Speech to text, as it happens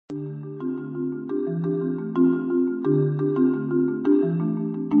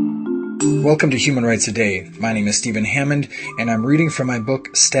Welcome to Human Rights A Day. My name is Stephen Hammond, and I'm reading from my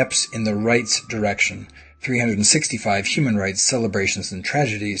book, Steps in the Rights Direction, 365 Human Rights Celebrations and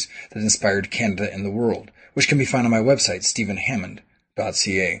Tragedies that Inspired Canada and the World, which can be found on my website,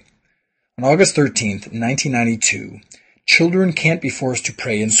 stephenhammond.ca. On August 13th, 1992, children can't be forced to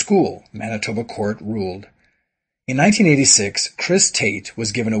pray in school, Manitoba court ruled. In 1986, Chris Tate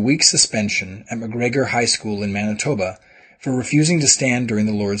was given a week's suspension at McGregor High School in Manitoba for refusing to stand during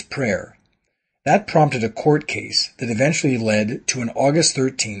the Lord's Prayer. That prompted a court case that eventually led to an August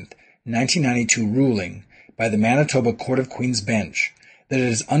 13, 1992 ruling by the Manitoba Court of Queen's Bench that it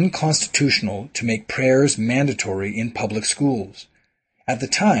is unconstitutional to make prayers mandatory in public schools. At the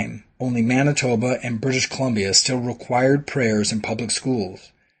time, only Manitoba and British Columbia still required prayers in public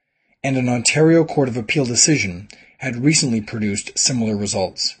schools, and an Ontario Court of Appeal decision had recently produced similar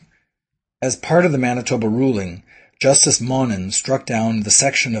results. As part of the Manitoba ruling, Justice Monin struck down the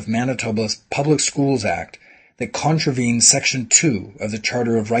section of Manitoba's Public Schools Act that contravenes Section 2 of the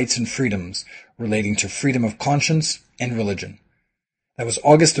Charter of Rights and Freedoms relating to freedom of conscience and religion. That was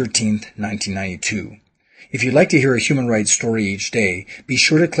August 13th, 1992. If you'd like to hear a human rights story each day, be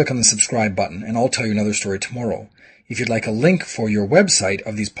sure to click on the subscribe button and I'll tell you another story tomorrow. If you'd like a link for your website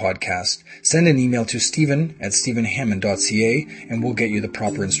of these podcasts, send an email to stephen@stephenhammond.ca and we'll get you the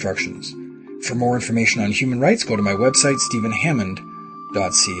proper instructions. For more information on human rights, go to my website,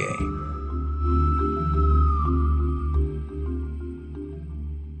 stephenhammond.ca.